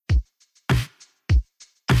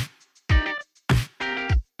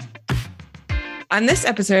On this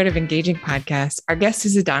episode of Engaging Podcast, our guest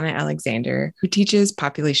is Adana Alexander, who teaches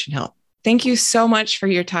population health. Thank you so much for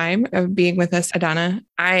your time of being with us, Adana.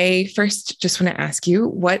 I first just want to ask you,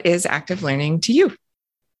 what is active learning to you?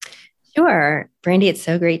 Sure. Brandy, it's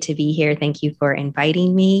so great to be here. Thank you for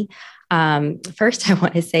inviting me. First, I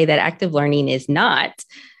want to say that active learning is not,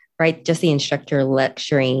 just the instructor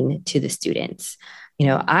lecturing to the students.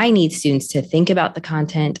 I need students to think about the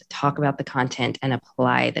content, talk about the content, and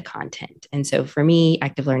apply the content. And so for me,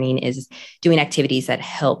 active learning is doing activities that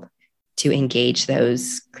help to engage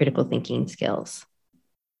those critical thinking skills.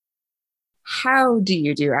 How do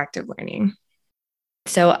you do active learning?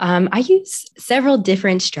 So I use several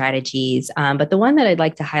different strategies, but the one that I'd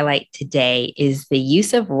like to highlight today is the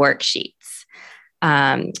use of worksheets.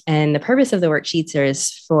 And the purpose of the worksheets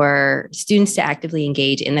is for students to actively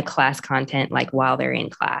engage in the class content, like while they're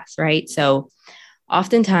in class, right? So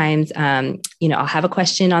oftentimes, I'll have a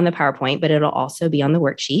question on the PowerPoint, but it'll also be on the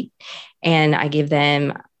worksheet. And I give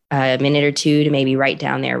them a minute or two to maybe write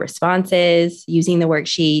down their responses using the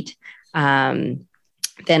worksheet. Then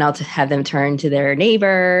I'll have them turn to their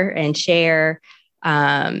neighbor and share.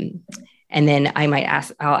 And then I'll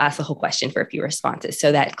ask the whole question for a few responses.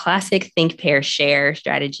 So that classic think, pair, share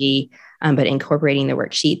strategy, but incorporating the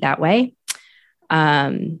worksheet that way.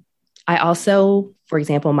 I also, for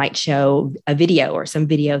example, might show a video or some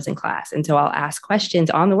videos in class. And so I'll ask questions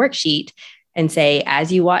on the worksheet and say,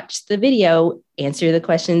 as you watch the video, answer the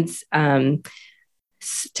questions to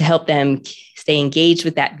help them stay engaged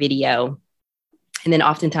with that video. And then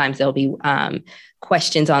oftentimes there'll be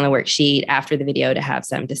questions on the worksheet after the video to have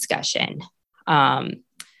some discussion.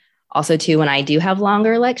 Also, too, when I do have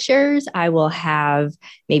longer lectures, I will have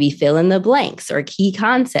maybe fill in the blanks or key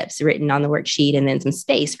concepts written on the worksheet and then some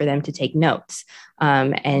space for them to take notes.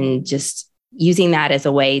 And just using that as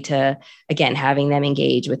a way to, again, having them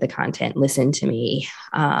engage with the content, listen to me,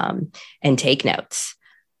 and take notes.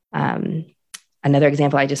 Another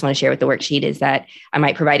example I just want to share with the worksheet is that I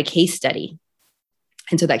might provide a case study.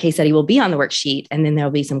 And so that case study will be on the worksheet, and then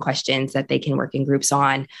there'll be some questions that they can work in groups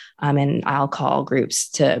on, and I'll call groups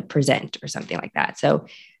to present or something like that. So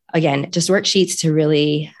again, just worksheets to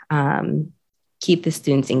really keep the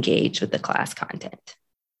students engaged with the class content.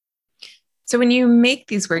 So when you make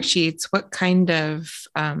these worksheets, what kind of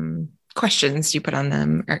questions do you put on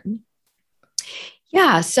them?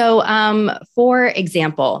 Yeah. So for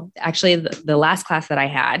example, actually the last class that I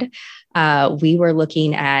had, we were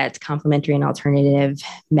looking at complementary and alternative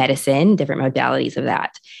medicine, different modalities of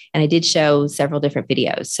that. And I did show several different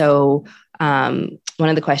videos. So one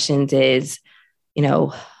of the questions is,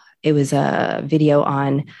 it was a video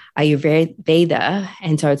on Ayurveda.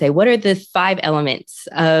 And so I would say, what are the 5 elements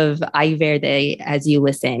of Ayurveda as you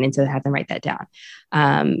listen? And so have them write that down.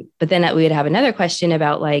 But then we would have another question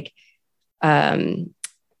about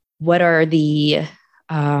what are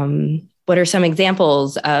some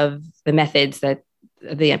examples of the methods that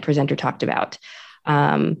the presenter talked about?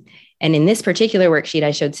 And in this particular worksheet,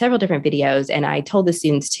 I showed several different videos, and I told the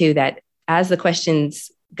students too that as the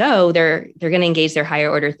questions go, they're going to engage their higher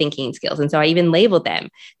order thinking skills. And so I even labeled them.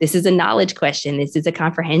 This is a knowledge question. This is a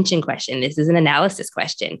comprehension question. This is an analysis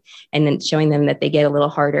question. And then showing them that they get a little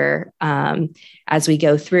harder as we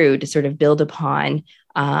go through to sort of build upon.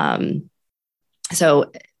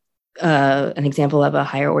 So an example of a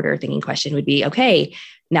higher order thinking question would be, okay,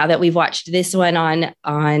 now that we've watched this one on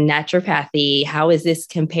naturopathy, how is this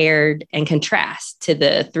compared and contrast to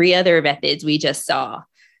the 3 other methods we just saw?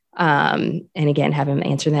 And again, have them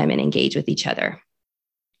answer them and engage with each other.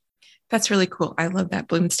 That's really cool. I love that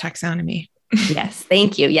Bloom's taxonomy. Yes.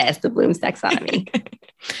 Thank you. Yes. The Bloom's taxonomy.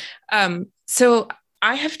 So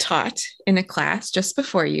I have taught in a class just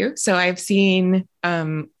before you. So I've seen,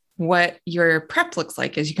 what your prep looks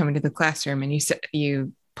like as you come into the classroom and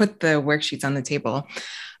you put the worksheets on the table.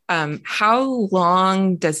 How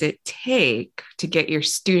long does it take to get your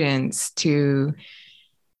students to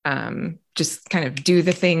just kind of do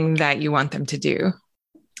the thing that you want them to do?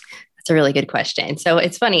 That's a really good question. So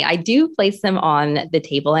it's funny, I do place them on the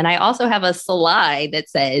table, and I also have a slide that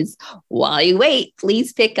says, while you wait,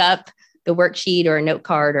 please pick up the worksheet or a note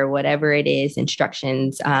card or whatever it is,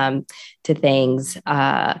 instructions to things.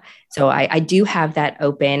 So I do have that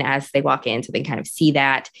open as they walk in, so they can kind of see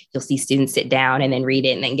that. You'll see students sit down and then read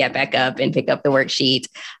it and then get back up and pick up the worksheet.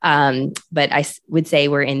 But I would say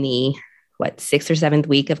we're in the 6th or 7th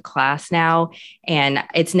week of class now, and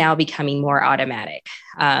it's now becoming more automatic.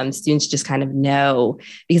 Students just kind of know,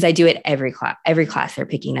 because I do it every class they're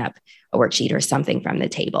picking up a worksheet or something from the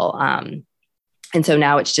table. And so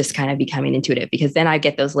now it's just kind of becoming intuitive, because then I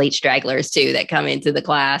get those late stragglers too that come into the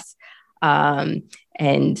class. And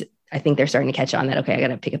I think they're starting to catch on that, okay, I got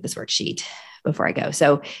to pick up this worksheet before I go.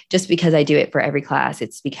 So just because I do it for every class,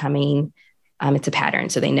 it's becoming, it's a pattern.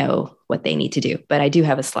 So they know what they need to do. But I do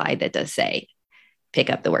have a slide that does say, pick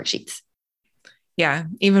up the worksheets. Yeah.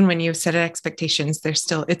 Even when you've set expectations,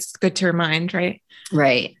 it's good to remind, right?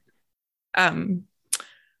 Right.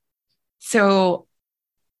 So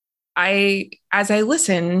as I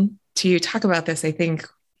listen to you talk about this, I think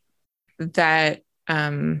that,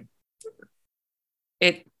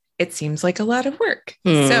 it seems like a lot of work.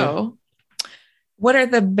 So what are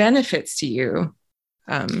the benefits to you,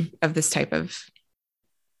 of this type of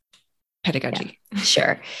pedagogy? Yeah,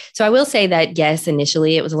 sure. So I will say that, yes,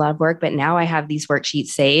 initially it was a lot of work, but now I have these worksheets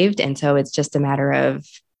saved. And so it's just a matter of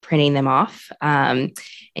printing them off, and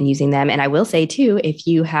using them. And I will say too, if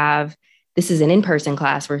you have, this is an in-person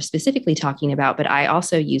class we're specifically talking about, but I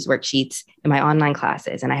also use worksheets in my online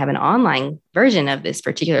classes. And I have an online version of this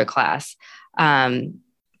particular class,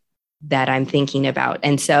 that I'm thinking about.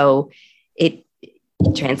 And so it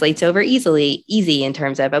translates over easy in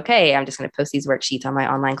terms of, okay, I'm just going to post these worksheets on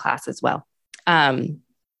my online class as well.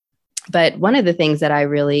 But one of the things that I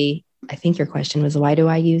think your question was, why do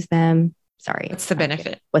I use them? Sorry. What's the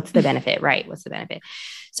benefit? What's the benefit? Right. What's the benefit?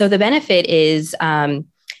 So the benefit is,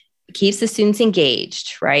 keeps the students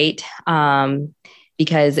engaged, right?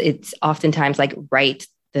 Because it's oftentimes like write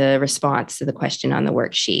the response to the question on the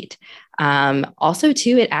worksheet. Also,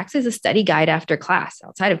 too, it acts as a study guide after class,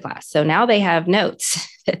 outside of class. So now they have notes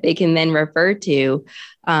that they can then refer to,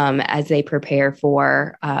 as they prepare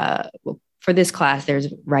for this class. There's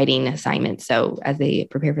writing assignments. So as they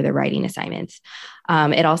prepare for their writing assignments,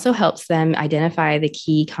 it also helps them identify the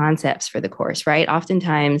key concepts for the course, right?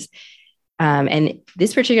 Oftentimes, and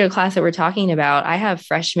this particular class that we're talking about, I have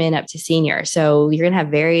freshmen up to senior. So you're going to have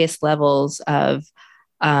various levels of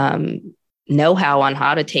know-how on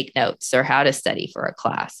how to take notes or how to study for a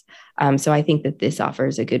class. So I think that this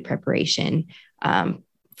offers a good preparation,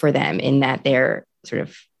 for them, in that they're sort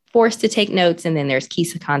of forced to take notes. And then there's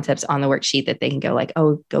key concepts on the worksheet that they can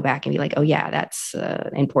go back and be like, oh yeah, that's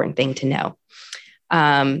an important thing to know.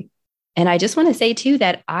 And I just want to say too,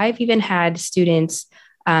 that I've even had students,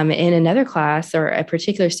 in another class, or a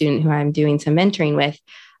particular student who I'm doing some mentoring with,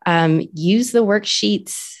 use the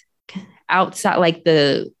worksheets outside,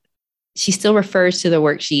 she still refers to the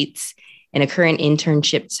worksheets in a current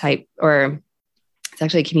internship type, or it's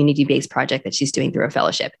actually a community-based project that she's doing through a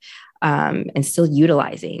fellowship, and still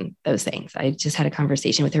utilizing those things. I just had a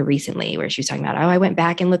conversation with her recently where she was talking about, I went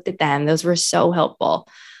back and looked at them. Those were so helpful.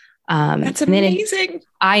 That's amazing.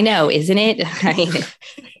 I know, isn't it? I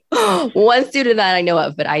mean, one student that I know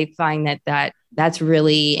of, but I find that's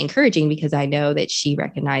really encouraging, because I know that she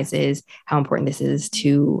recognizes how important this is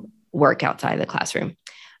to work outside the classroom.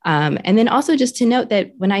 And then also just to note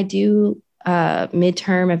that when I do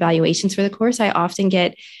midterm evaluations for the course, I often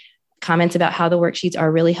get comments about how the worksheets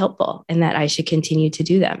are really helpful and that I should continue to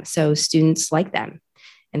do them. So students like them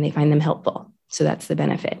and they find them helpful. So that's the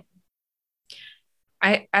benefit.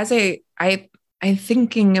 I'm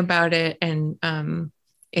thinking about it, and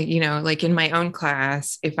like in my own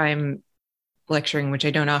class, if I'm lecturing, which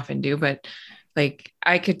I don't often do, but like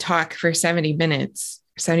I could talk for 70 minutes,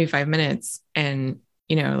 75 minutes, and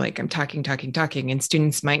I'm talking, and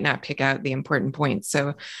students might not pick out the important points.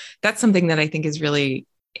 So that's something that I think is really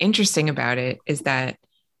interesting about it, is that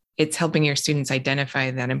it's helping your students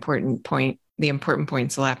identify that important point, the important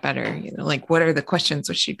points a lot better. Like what are the questions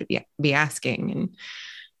which you should be asking?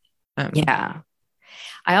 And yeah.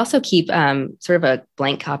 I also keep sort of a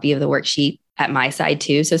blank copy of the worksheet at my side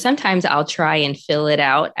too. So sometimes I'll try and fill it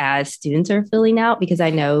out as students are filling out, because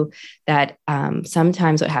I know that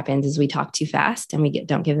sometimes what happens is we talk too fast and we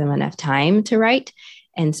don't give them enough time to write.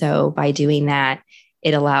 And so by doing that,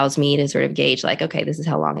 it allows me to sort of gauge like, okay, this is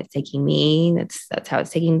how long it's taking me. That's how it's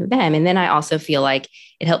taking them. And then I also feel like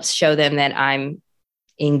it helps show them that I'm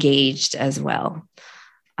engaged as well,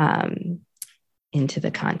 into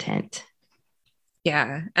the content.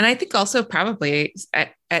 Yeah. And I think also probably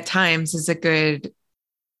at times is a good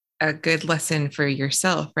lesson for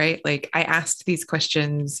yourself, right? Like I asked these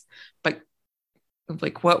questions, but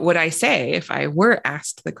like, what would I say if I were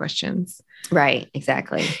asked the questions? Right.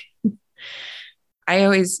 Exactly. I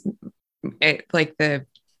always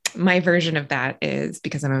my version of that is,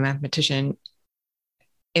 because I'm a mathematician,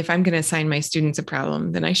 if I'm going to assign my students a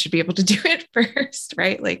problem, then I should be able to do it first.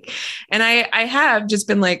 Right. And I have just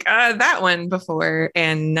been like, that one before,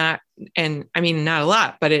 and I mean, not a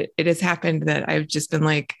lot, but it has happened that I've just been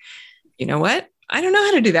like, you know what? I don't know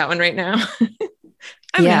how to do that one right now.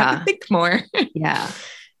 I'm going to have to think more. Yeah.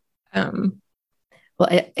 Well,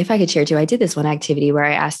 if I could share too, I did this one activity where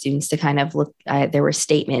I asked students to kind of look, there were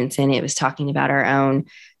statements and it was talking about our own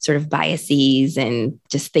sort of biases and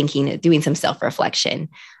just thinking, doing some self reflection.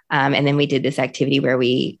 And then we did this activity where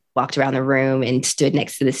we walked around the room and stood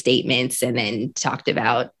next to the statements and then talked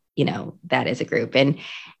about, that as a group. And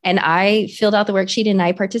I filled out the worksheet and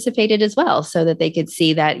I participated as well so that they could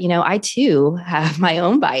see that, I too have my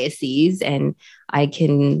own biases and I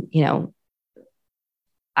can,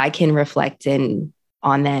 I can reflect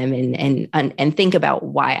on them and think about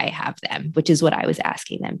why I have them, which is what I was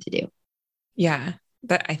asking them to do. Yeah.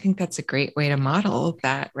 I think that's a great way to model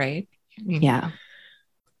that, right? I mean, Yeah.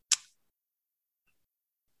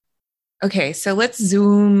 Okay, so let's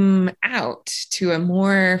zoom out to a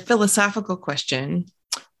more philosophical question.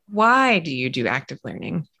 Why do you do active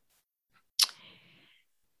learning?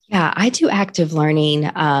 Yeah, I do active learning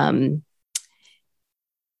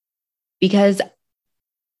because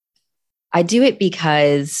I do it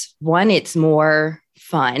because one, it's more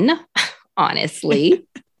fun, honestly.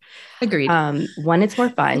 Agreed. One, it's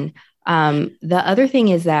more fun. The other thing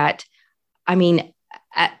is that, I mean,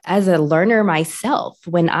 as a learner myself,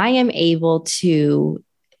 when I am able to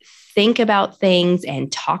think about things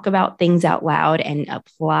and talk about things out loud and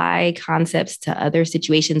apply concepts to other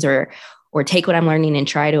situations or take what I'm learning and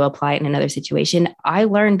try to apply it in another situation, I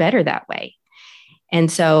learn better that way.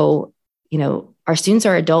 And so, our students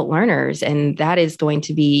are adult learners, and that is going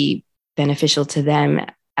to be beneficial to them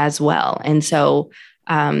as well. And so,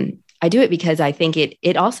 I do it because I think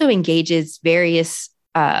it also engages various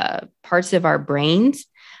parts of our brains.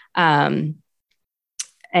 And,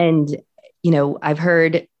 I've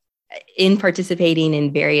heard in participating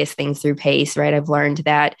in various things through PACE, right, I've learned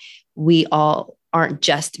that we all aren't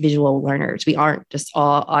just visual learners. We aren't just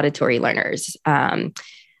all auditory learners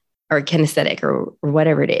or kinesthetic or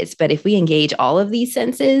whatever it is. But if we engage all of these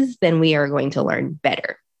senses, then we are going to learn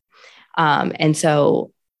better. And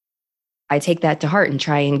so I take that to heart and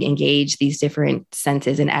try and engage these different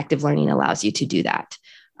senses, and active learning allows you to do that.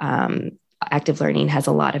 Active learning has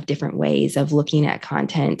a lot of different ways of looking at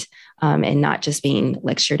content and not just being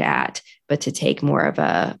lectured at, but to take more of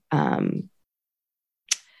a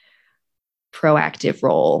proactive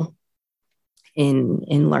role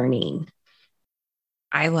in learning.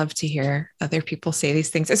 I love to hear other people say these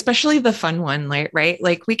things, especially the fun one, right?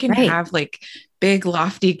 Like we can have like big,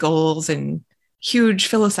 lofty goals and huge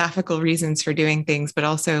philosophical reasons for doing things, but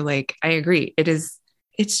also like, I agree,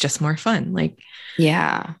 it's just more fun. Like,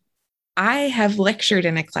 yeah, I have lectured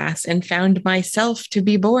in a class and found myself to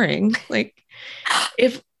be boring. Like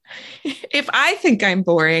if I think I'm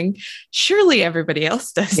boring, surely everybody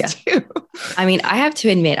else does too. I mean, I have to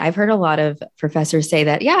admit, I've heard a lot of professors say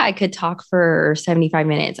that, yeah, I could talk for 75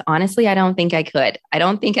 minutes. Honestly, I don't think I could. I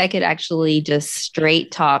don't think I could actually just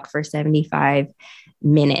straight talk for 75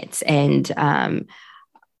 minutes. And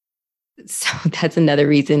so that's another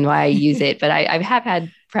reason why I use it. But I have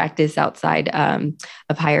had practice outside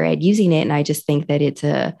of higher ed using it. And I just think that it's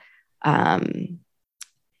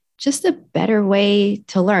just a better way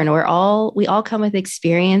to learn. We all come with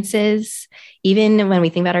experiences, even when we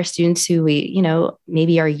think about our students who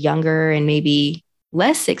maybe are younger and maybe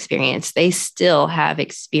less experienced, they still have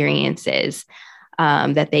experiences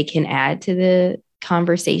that they can add to the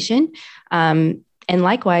conversation. And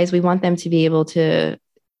likewise, we want them to be able to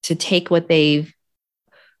take what they've,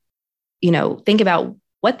 think about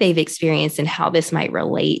what they've experienced and how this might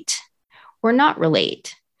relate or not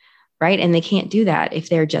relate. Right. And they can't do that if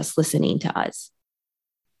they're just listening to us.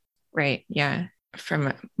 Right. Yeah. From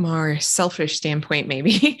a more selfish standpoint,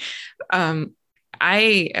 maybe,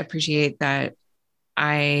 I appreciate that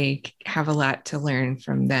I have a lot to learn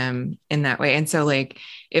from them in that way. And so like,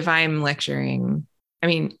 if I'm lecturing, I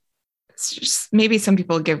mean, maybe some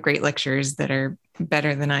people give great lectures that are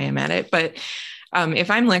better than I am at it, but if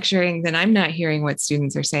I'm lecturing, then I'm not hearing what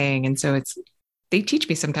students are saying. And so they teach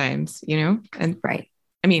me sometimes, and right.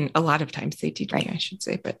 I mean, a lot of times they teach me, I should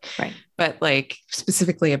say, but like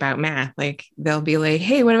specifically about math, like they'll be like,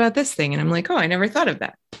 hey, what about this thing? And I'm like, oh, I never thought of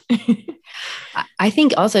that. I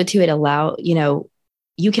think also too,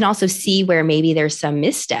 you can also see where maybe there's some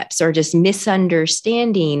missteps or just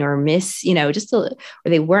misunderstanding or or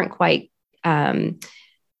they weren't quite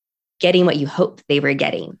getting what you hoped they were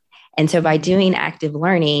getting. And so by doing active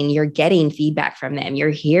learning, you're getting feedback from them. You're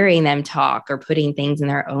hearing them talk or putting things in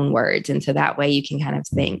their own words. And so that way you can kind of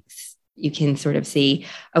think, you can sort of see,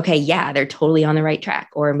 okay, yeah, they're totally on the right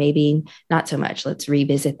track, or maybe not so much. Let's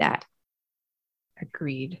revisit that.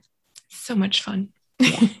 Agreed. So much fun.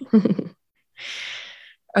 Yeah.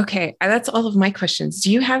 Okay. That's all of my questions.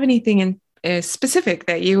 Do you have anything in specific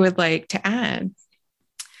that you would like to add?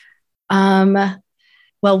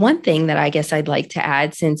 Well, one thing that I guess I'd like to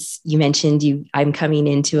add, since you mentioned I'm coming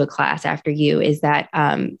into a class after you, is that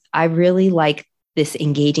I really like this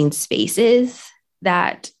engaging spaces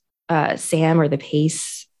that SAM or the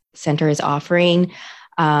PACE Center is offering,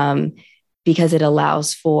 um, because it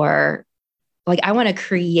allows for, like, I want to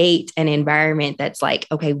create an environment that's like,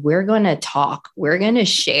 okay, we're going to talk, we're going to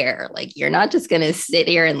share. Like, you're not just going to sit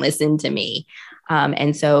here and listen to me.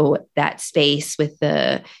 And so that space with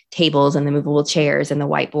the tables and the movable chairs and the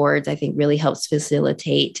whiteboards, I think really helps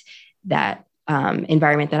facilitate that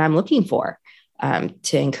environment that I'm looking for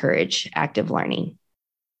to encourage active learning.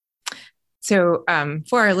 So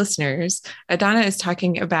for our listeners, Adana is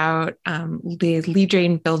talking about the Lee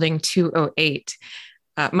Drain Building 208.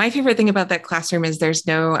 My favorite thing about that classroom is there's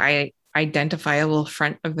no identifiable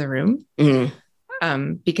front of the room. Mm.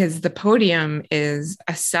 Because the podium is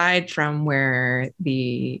aside from where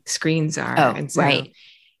the screens are. Oh, and so right.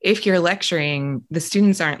 If you're lecturing, the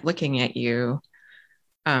students aren't looking at you.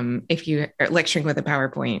 If you are lecturing with a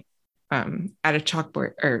PowerPoint at a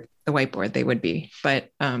chalkboard or the whiteboard, they would be.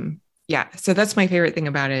 But yeah, so that's my favorite thing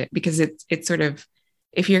about it, because it's sort of,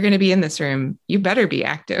 if you're going to be in this room, you better be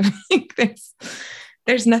active.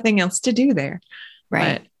 There's nothing else to do there.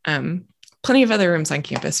 Right. But plenty of other rooms on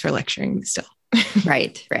campus for lecturing still.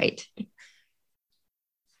 Right.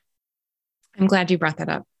 I'm glad you brought that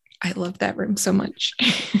up. I love that room so much.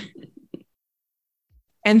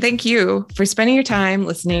 And thank you for spending your time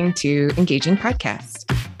listening to Engaging Podcast.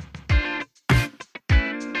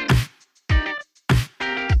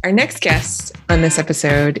 Our next guest on this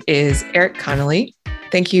episode is Eric Connolly.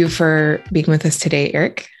 Thank you for being with us today,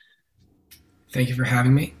 Eric. Thank you for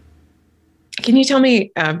having me. Can you tell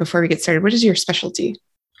me, before we get started, what is your specialty?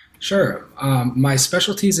 Sure. My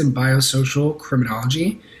specialty is in biosocial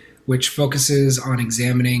criminology, which focuses on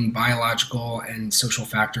examining biological and social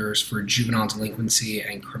factors for juvenile delinquency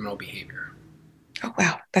and criminal behavior. Oh,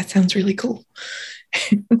 wow. That sounds really cool.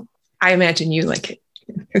 I imagine you like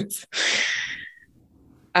it.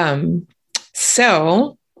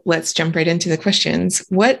 So let's jump right into the questions.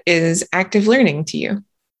 What is active learning to you?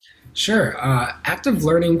 Sure. Active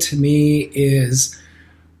learning to me is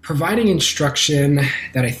providing instruction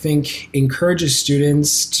that I think encourages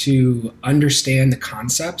students to understand the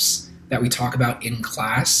concepts that we talk about in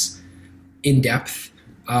class in depth.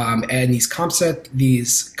 And these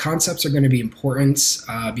concepts are going to be important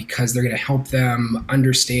because they're going to help them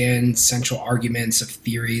understand central arguments of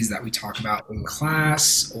theories that we talk about in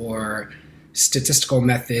class or statistical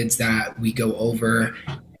methods that we go over.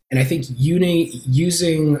 And I think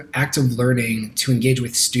using active learning to engage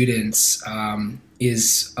with students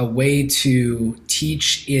is a way to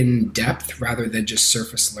teach in depth rather than just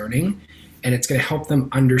surface learning. And it's going to help them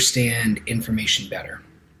understand information better.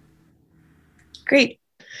 Great.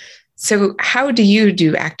 So how do you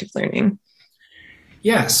do active learning?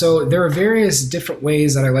 Yeah, so there are various different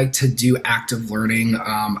ways that I like to do active learning.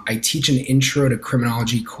 I teach an intro to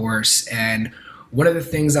criminology course, and one of the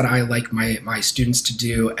things that I like my students to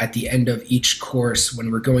do at the end of each course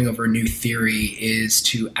when we're going over a new theory is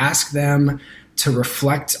to ask them to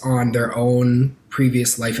reflect on their own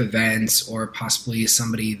previous life events or possibly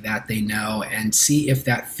somebody that they know and see if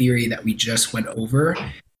that theory that we just went over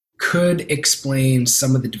could explain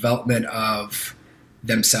some of the development of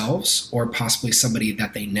themselves or possibly somebody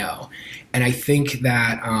that they know. And I think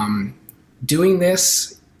that doing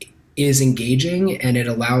this is engaging and it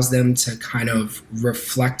allows them to kind of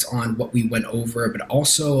reflect on what we went over, but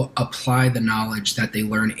also apply the knowledge that they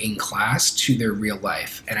learn in class to their real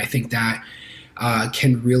life. And I think that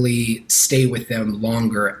can really stay with them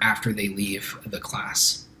longer after they leave the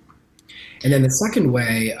class. And then the second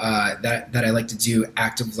way that I like to do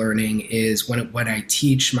active learning is when I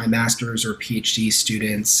teach my master's or PhD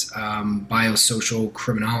students biosocial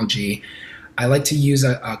criminology. I like to use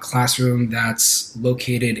a classroom that's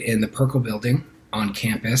located in the Perkle building on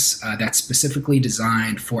campus that's specifically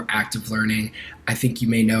designed for active learning. I think you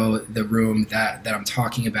may know the room that I'm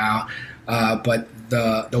talking about, but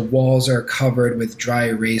the walls are covered with dry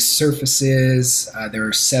erase surfaces. There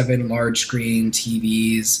are 7 large screen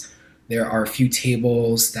TVs. There are a few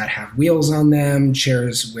tables that have wheels on them,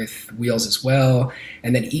 chairs with wheels as well.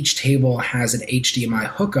 And then each table has an HDMI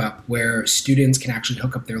hookup where students can actually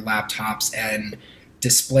hook up their laptops and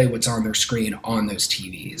display what's on their screen on those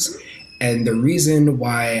TVs. And the reason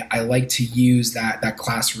why I like to use that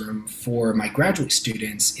classroom for my graduate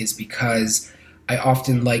students is because I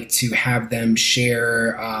often like to have them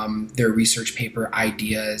share their research paper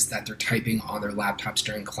ideas that they're typing on their laptops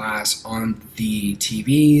during class on the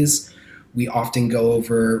TVs. We often go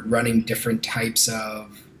over running different types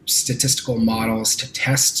of statistical models to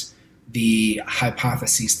test the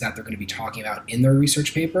hypotheses that they're going to be talking about in their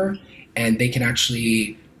research paper, and they can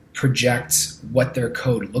actually project what their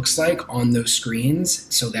code looks like on those screens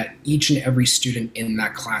so that each and every student in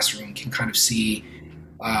that classroom can kind of see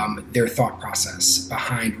their thought process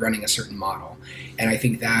behind running a certain model. And I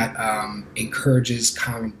think that encourages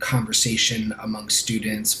conversation among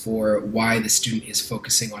students for why the student is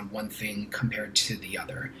focusing on one thing compared to the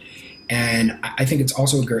other. And I think it's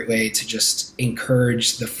also a great way to just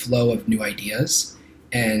encourage the flow of new ideas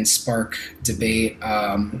and spark debate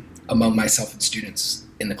among myself and students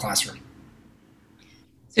in the classroom.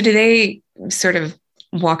 So do they sort of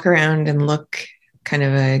walk around and look, kind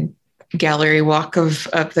of a gallery walk of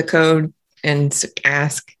the code, and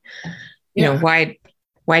ask, why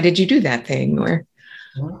did you do that thing? Or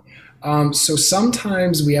so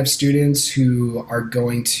sometimes we have students who are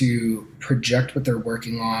going to project what they're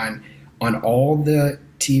working on all the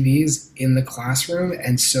TVs in the classroom,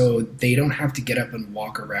 and so they don't have to get up and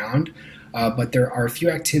walk around. But there are a few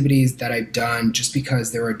activities that I've done just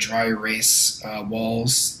because there are dry erase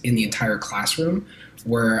walls in the entire classroom,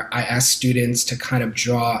 where I ask students to kind of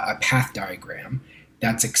draw a path diagram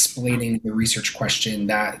that's explaining the research question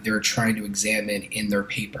that they're trying to examine in their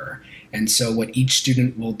paper. And so what each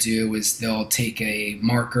student will do is they'll take a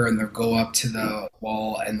marker and they'll go up to the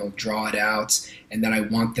wall and they'll draw it out. And then I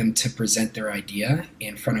want them to present their idea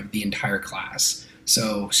in front of the entire class.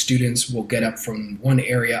 So students will get up from one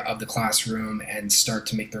area of the classroom and start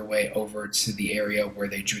to make their way over to the area where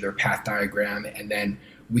they drew their path diagram. And then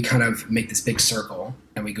we kind of make this big circle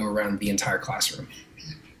and we go around the entire classroom.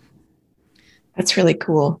 That's really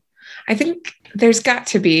cool. I think there's got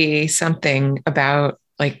to be something about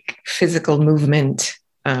like physical movement.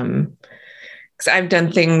 Because I've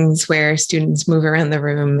done things where students move around the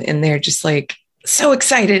room and they're just like so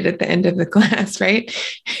excited at the end of the class, right?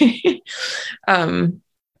 And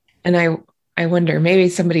I wonder, maybe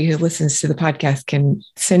somebody who listens to the podcast can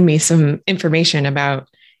send me some information about,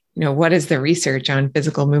 what is the research on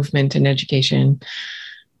physical movement in education?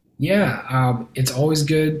 Yeah, it's always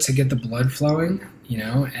good to get the blood flowing,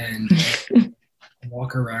 and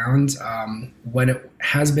walk around. When it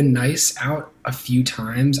has been nice out a few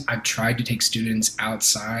times, I've tried to take students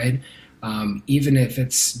outside, even if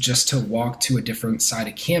it's just to walk to a different side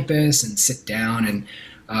of campus and sit down.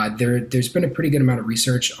 And there's been a pretty good amount of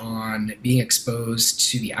research on being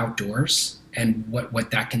exposed to the outdoors and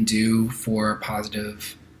what that can do for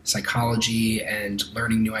positive psychology and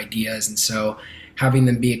learning new ideas. And so having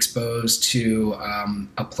them be exposed to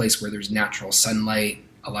a place where there's natural sunlight,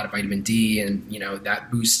 a lot of vitamin D, and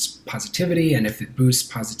that boosts positivity. And if it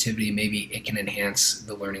boosts positivity, maybe it can enhance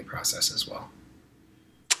the learning process as well.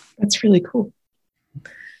 That's really cool.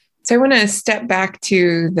 So I want to step back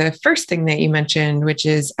to the first thing that you mentioned, which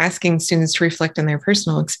is asking students to reflect on their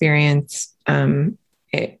personal experience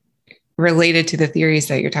related to the theories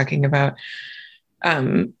that you're talking about.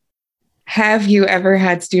 Have you ever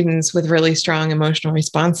had students with really strong emotional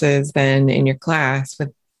responses then in your class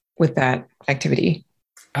with that activity?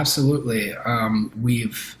 Absolutely.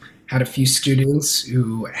 We've had a few students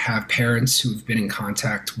who have parents who've been in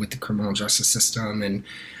contact with the criminal justice system, and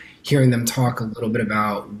hearing them talk a little bit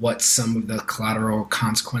about what some of the collateral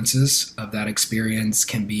consequences of that experience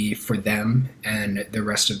can be for them and the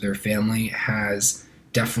rest of their family has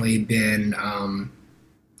definitely been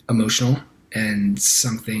emotional, and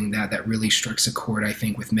something that really strikes a chord, I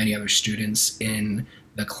think, with many other students in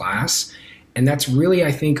the class. And that's really,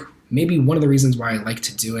 I think, maybe one of the reasons why I like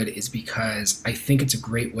to do it is because I think it's a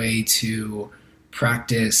great way to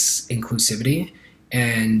practice inclusivity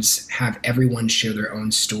and have everyone share their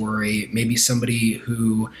own story. Maybe somebody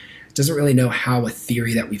who doesn't really know how a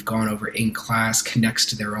theory that we've gone over in class connects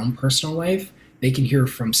to their own personal life. They can hear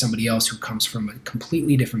from somebody else who comes from a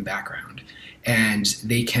completely different background, and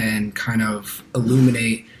they can kind of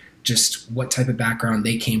illuminate just what type of background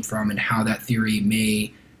they came from and how that theory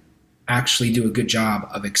may actually do a good job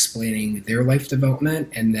of explaining their life development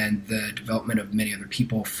and then the development of many other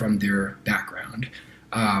people from their background.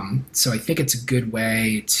 So I think it's a good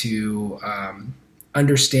way to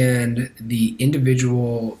understand the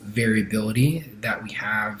individual variability that we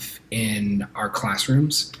have in our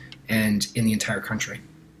classrooms and in the entire country.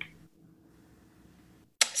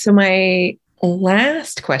 So my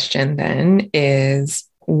last question then is,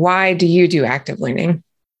 why do you do active learning?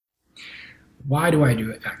 Why do I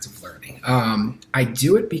do active learning? I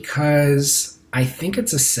do it because I think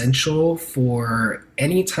it's essential for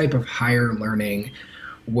any type of higher learning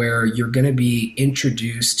where you're going to be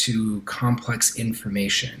introduced to complex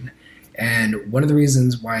information. And one of the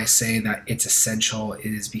reasons why I say that it's essential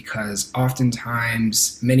is because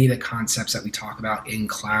oftentimes many of the concepts that we talk about in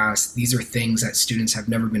class, these are things that students have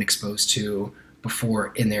never been exposed to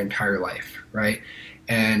before in their entire life, right?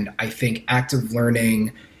 And I think active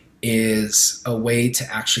learning is a way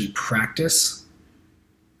to actually practice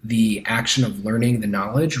the action of learning the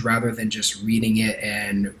knowledge rather than just reading it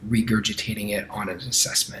and regurgitating it on an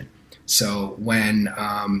assessment. So when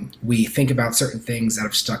we think about certain things that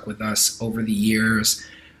have stuck with us over the years,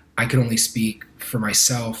 I can only speak for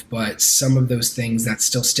myself, but some of those things that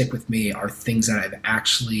still stick with me are things that I've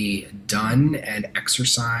actually done and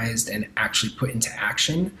exercised and actually put into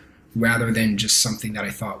action rather than just something that I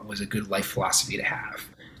thought was a good life philosophy to have.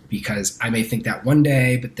 Because I may think that one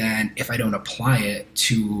day, but then if I don't apply it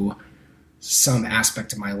to some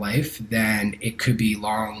aspect of my life, then it could be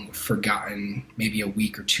long forgotten, maybe a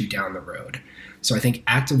week or two down the road. So I think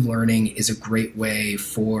active learning is a great way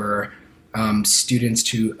for students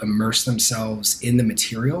to immerse themselves in the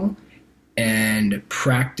material and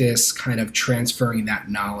practice kind of transferring that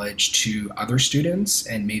knowledge to other students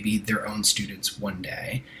and maybe their own students one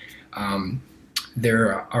day.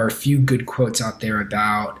 There are a few good quotes out there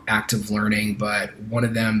about active learning, but one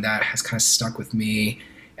of them that has kind of stuck with me,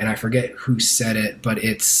 and I forget who said it, but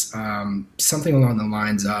it's something along the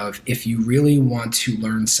lines of, if you really want to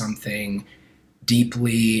learn something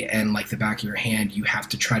deeply and like the back of your hand, you have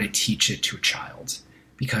to try to teach it to a child.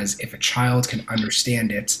 Because if a child can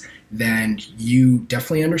understand it, then you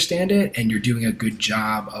definitely understand it, and you're doing a good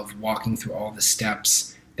job of walking through all the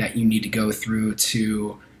steps that you need to go through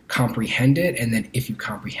to comprehend it. And then if you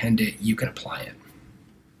comprehend it, you can apply it.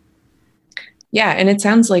 Yeah. And it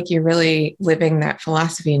sounds like you're really living that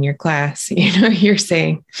philosophy in your class. You're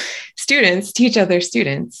saying students teach other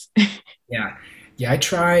students. Yeah. Yeah, I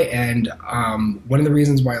try. And one of the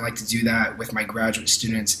reasons why I like to do that with my graduate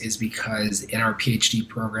students is because in our PhD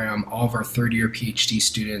program, all of our third year PhD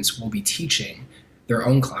students will be teaching their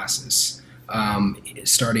own classes.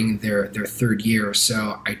 Starting their third year.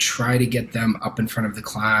 So I try to get them up in front of the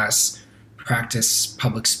class, practice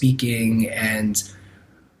public speaking, and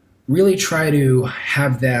really try to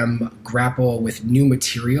have them grapple with new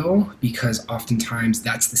material, because oftentimes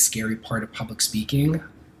that's the scary part of public speaking,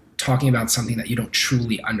 talking about something that you don't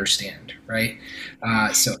truly understand, right?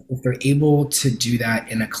 So if they're able to do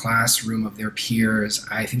that in a classroom of their peers,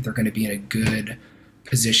 I think they're going to be in a good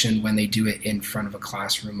position when they do it in front of a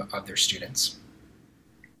classroom of their students.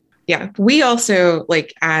 Yeah, we also,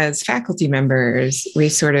 like, as faculty members, we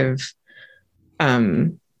sort of,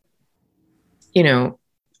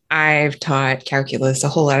 I've taught calculus a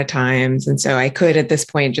whole lot of times. And so I could at this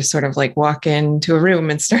point just sort of like walk into a room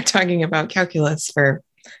and start talking about calculus for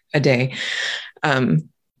a day.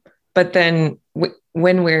 But then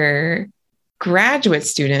when we're graduate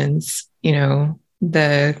students, the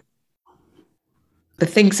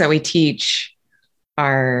things that we teach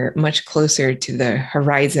are much closer to the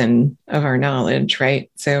horizon of our knowledge, right?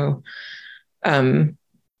 So, I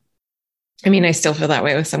still feel that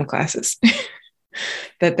way with some classes,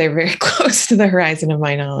 that they're very close to the horizon of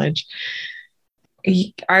my knowledge.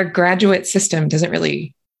 Our graduate system doesn't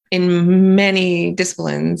really, in many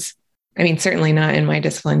disciplines, certainly not in my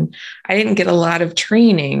discipline, I didn't get a lot of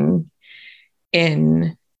training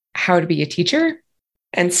in how to be a teacher.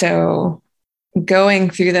 And so going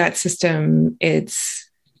through that system, it's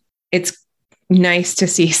nice to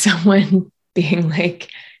see someone being like,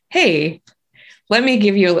 hey, let me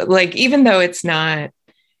give you, like, even though it's not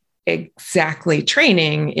exactly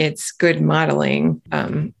training, it's good modeling,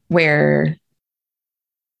 where,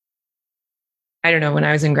 I don't know, when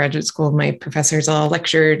I was in graduate school, my professors all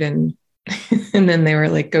lectured and and then they were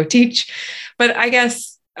like, go teach. But I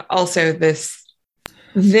guess also this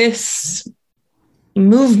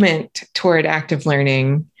movement toward active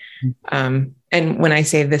learning, and when I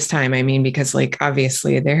say this time, I mean, because, like,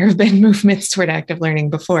 obviously there have been movements toward active learning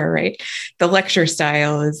before, right? The lecture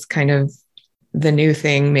style is kind of the new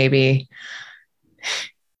thing, maybe.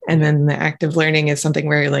 And then the active learning is something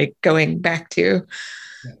we're like going back to.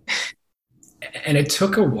 And it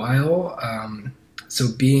took a while. So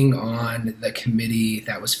being on the committee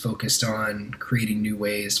that was focused on creating new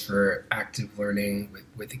ways for active learning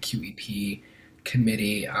with the QEP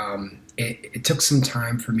committee, it took some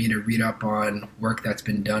time for me to read up on work that's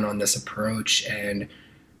been done on this approach and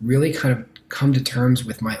really kind of come to terms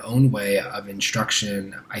with my own way of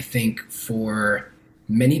instruction. I think for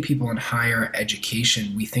many people in higher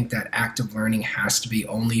education, we think that active learning has to be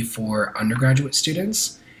only for undergraduate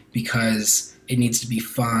students because it needs to be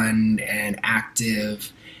fun and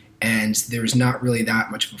active, and there's not really that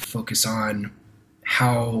much of a focus on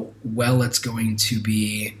how well it's going to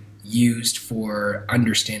be used for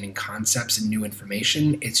understanding concepts and new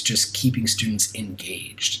information. It's just keeping students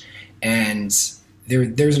engaged. And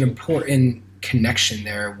there's an important connection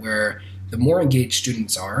there where the more engaged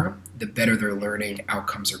students are, the better their learning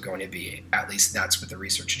outcomes are going to be. At least that's what the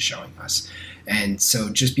research is showing us. And so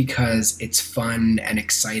just because it's fun and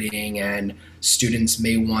exciting and students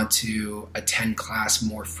may want to attend class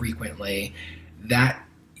more frequently, that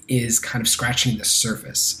is kind of scratching the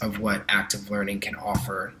surface of what active learning can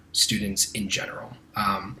offer students in general.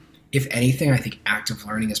 If anything, I think active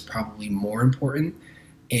learning is probably more important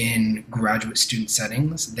in graduate student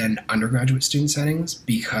settings than undergraduate student settings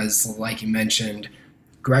because, like you mentioned,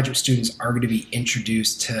 graduate students are going to be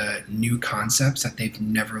introduced to new concepts that they've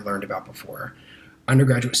never learned about before.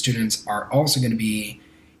 Undergraduate students are also going to be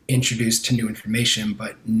introduced to new information,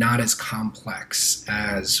 but not as complex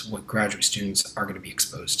as what graduate students are going to be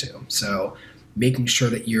exposed to. So making sure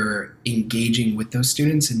that you're engaging with those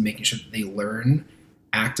students and making sure that they learn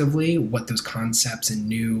actively what those concepts and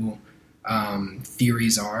new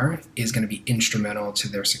theories are is going to be instrumental to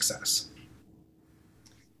their success.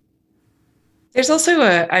 There's also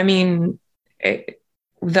the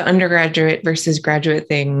undergraduate versus graduate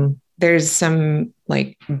thing. There's some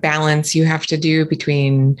like balance you have to do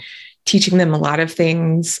between teaching them a lot of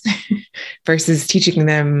things versus teaching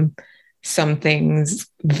them some things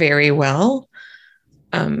very well.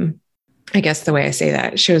 I guess the way I say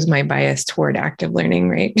that shows my bias toward active learning,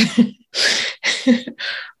 right?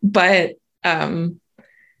 But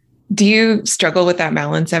do you struggle with that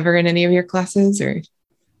balance ever in any of your classes or?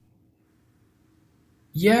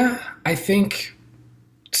 Yeah, I think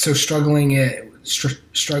so. Struggling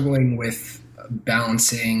with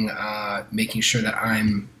balancing, making sure that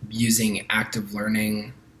I'm using active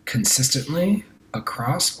learning consistently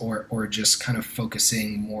across, or just kind of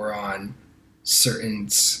focusing more on certain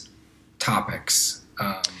topics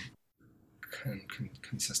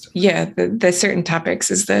consistently. Yeah, the certain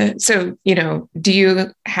topics is do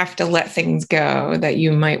you have to let things go that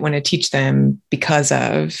you might want to teach them because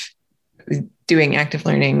of doing active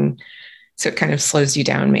learning? So it kind of slows you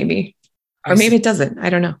down maybe, or maybe it doesn't. I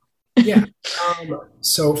don't know. Yeah.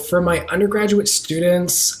 So for my undergraduate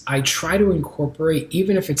students, I try to incorporate,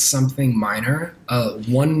 even if it's something minor,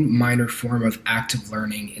 one minor form of active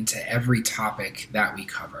learning into every topic that we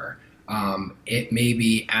cover. It may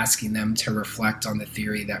be asking them to reflect on the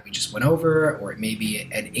theory that we just went over, or it may be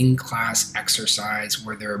an in-class exercise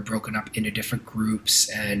where they're broken up into different groups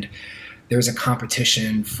and there's a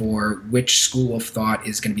competition for which school of thought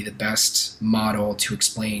is going to be the best model to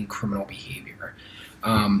explain criminal behavior.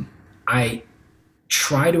 I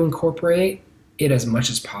try to incorporate it as much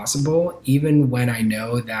as possible, even when I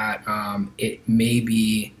know that it may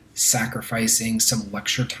be sacrificing some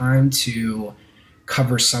lecture time to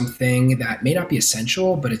cover something that may not be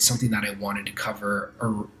essential, but it's something that I wanted to cover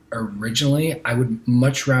originally. I would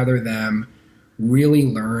much rather them really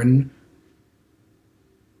learn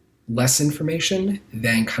less information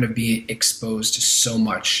than kind of be exposed to so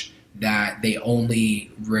much that they only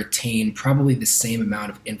retain probably the same amount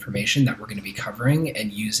of information that we're going to be covering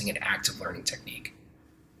and using an active learning technique.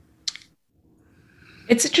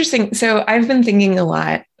 It's interesting. So I've been thinking a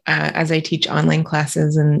lot as I teach online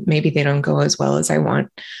classes, and maybe they don't go as well as I want,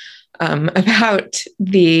 about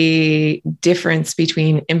the difference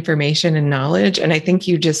between information and knowledge. And I think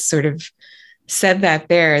you just sort of said that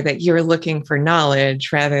there, that you're looking for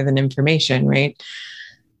knowledge rather than information, right?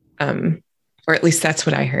 Or at least that's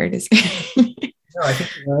what I heard. Is No, I think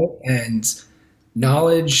you're right. And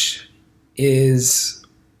knowledge is,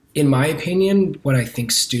 in my opinion, what I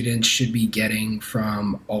think students should be getting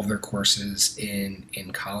from all of their courses in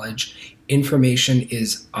college. Information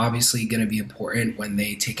is obviously going to be important when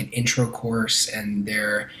they take an intro course and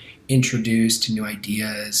they're introduced to new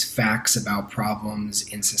ideas, facts about problems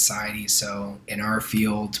in society. So in our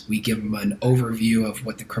field, we give them an overview of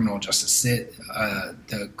what the criminal justice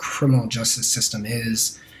system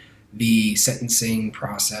is, the sentencing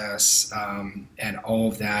process, and all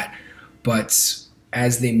of that. But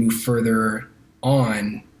as they move further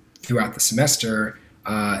on throughout the semester,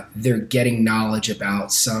 they're getting knowledge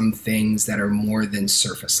about some things that are more than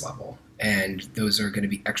surface level. And those are going to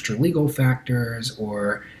be extra legal factors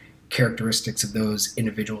or characteristics of those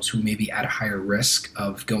individuals who may be at a higher risk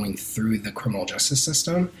of going through the criminal justice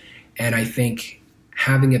system. And I think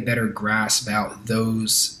having a better grasp about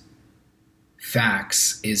those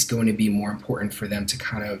facts is going to be more important for them to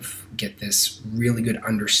kind of get this really good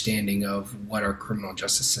understanding of what our criminal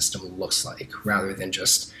justice system looks like, rather than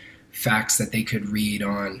just facts that they could read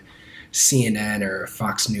on CNN or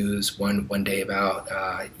Fox News one day about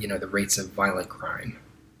the rates of violent crime.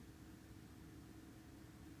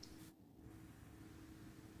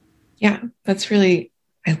 Yeah, that's really,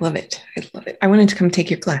 I love it. I love it. I wanted to come take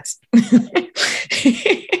your class.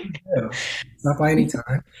 Stop by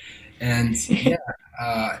anytime. And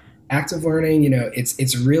yeah, active learning,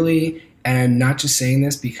 it's really, and I'm not just saying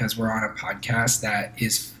this because we're on a podcast that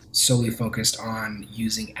is solely focused on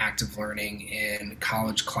using active learning in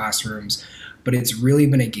college classrooms, but it's really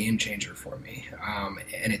been a game changer for me.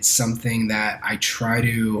 And it's something that I try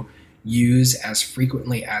to use as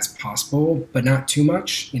frequently as possible, but not too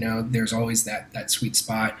much. There's always that sweet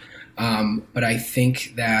spot. But I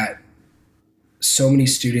think that so many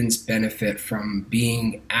students benefit from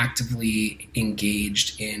being actively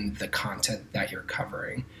engaged in the content that you're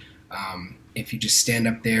covering. If you just stand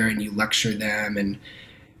up there and you lecture them and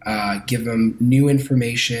give them new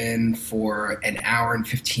information for an hour and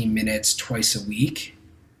 15 minutes twice a week,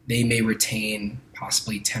 they may retain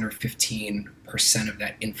possibly 10 or 15% of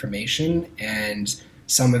that information. And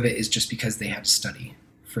some of it is just because they had to study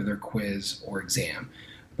for their quiz or exam.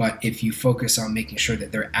 But if you focus on making sure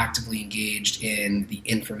that they're actively engaged in the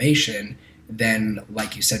information, then,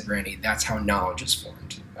 like you said, Brandy, that's how knowledge is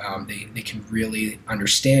formed. They can really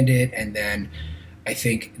understand it, and then I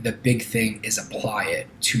think the big thing is apply it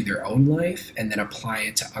to their own life and then apply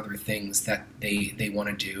it to other things that they want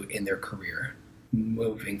to do in their career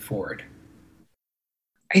moving forward.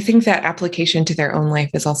 I think that application to their own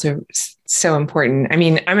life is also so important. I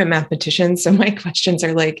mean, I'm a mathematician, so my questions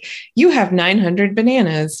are like, you have 900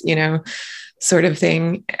 bananas, sort of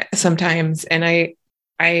thing sometimes. And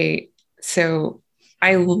so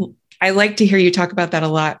I like to hear you talk about that a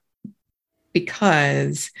lot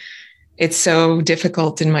because it's so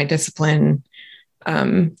difficult in my discipline.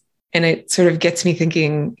 And it sort of gets me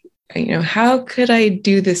thinking, how could I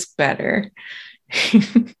do this better?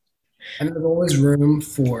 And there's always room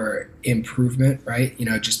for improvement, right?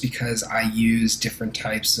 Just because I use different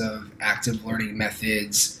types of active learning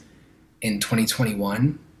methods in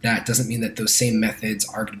 2021, that doesn't mean that those same methods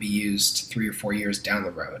are going to be used 3 or 4 years down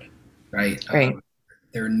the road, right? Right.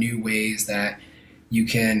 There are new ways that you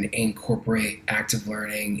can incorporate active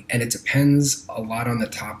learning, and it depends a lot on the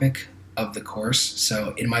topic of the course.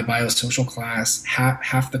 So in my biosocial class,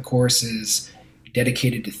 half the course is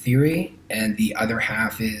dedicated to theory, and the other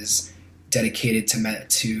half is dedicated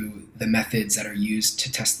to the methods that are used to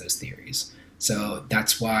test those theories. So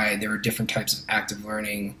that's why there are different types of active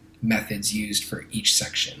learning methods used for each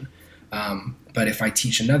section. But if I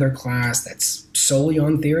teach another class that's solely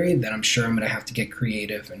on theory, then I'm sure I'm going to have to get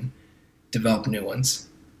creative and develop new ones.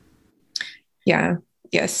 Yeah.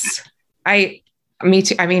 Yes. Me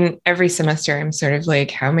too. I mean, every semester I'm sort of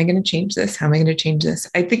like, how am I going to change this? How am I going to change this?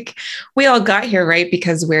 I think we all got here, right?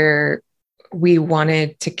 Because we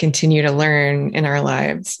wanted to continue to learn in our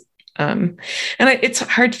lives. And it's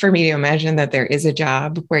hard for me to imagine that there is a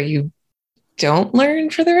job where you don't learn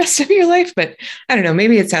for the rest of your life, but I don't know,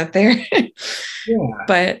 maybe it's out there.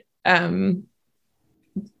 Yeah.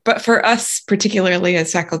 But for us, particularly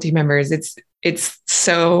as faculty members, it's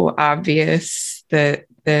so obvious that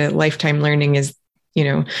the lifetime learning is,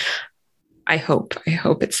 I hope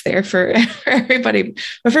it's there for everybody.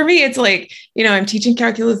 But for me, it's like, I'm teaching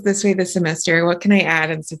calculus this way this semester. What can I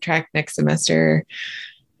add and subtract next semester?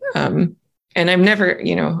 And I'm never,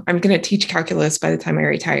 I'm going to teach calculus by the time I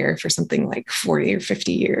retire for something like 40 or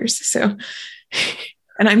 50 years. So,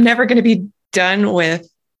 and I'm never going to be done with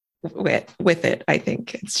it. I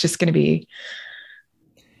think it's just going to be.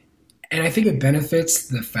 And I think it benefits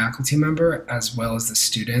the faculty member as well as the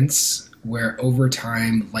students, where over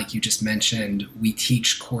time, like you just mentioned, we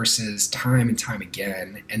teach courses time and time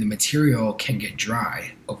again, and the material can get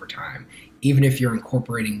dry over time, even if you're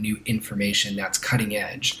incorporating new information that's cutting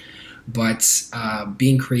edge. But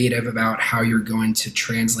being creative about how you're going to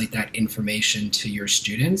translate that information to your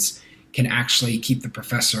students can actually keep the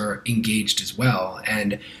professor engaged as well.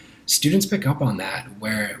 And students pick up on that,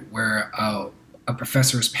 where a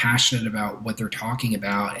professor is passionate about what they're talking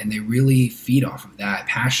about, and they really feed off of that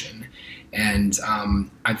passion. And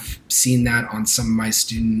I've seen that on some of my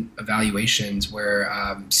student evaluations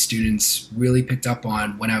where students really picked up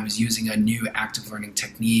on when I was using a new active learning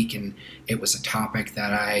technique and it was a topic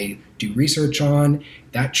that I do research on.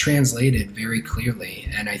 That translated very clearly,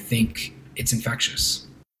 and I think it's infectious.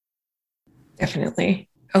 Definitely.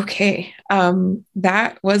 Okay.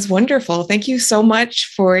 That was wonderful. Thank you so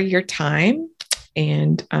much for your time,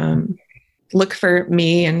 and look for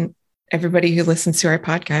me and everybody who listens to our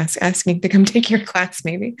podcast asking to come take your class,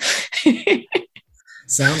 maybe.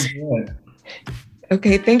 Sounds good.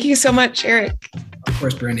 Okay. Thank you so much, Eric. Of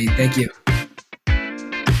course, Brandy. Thank you.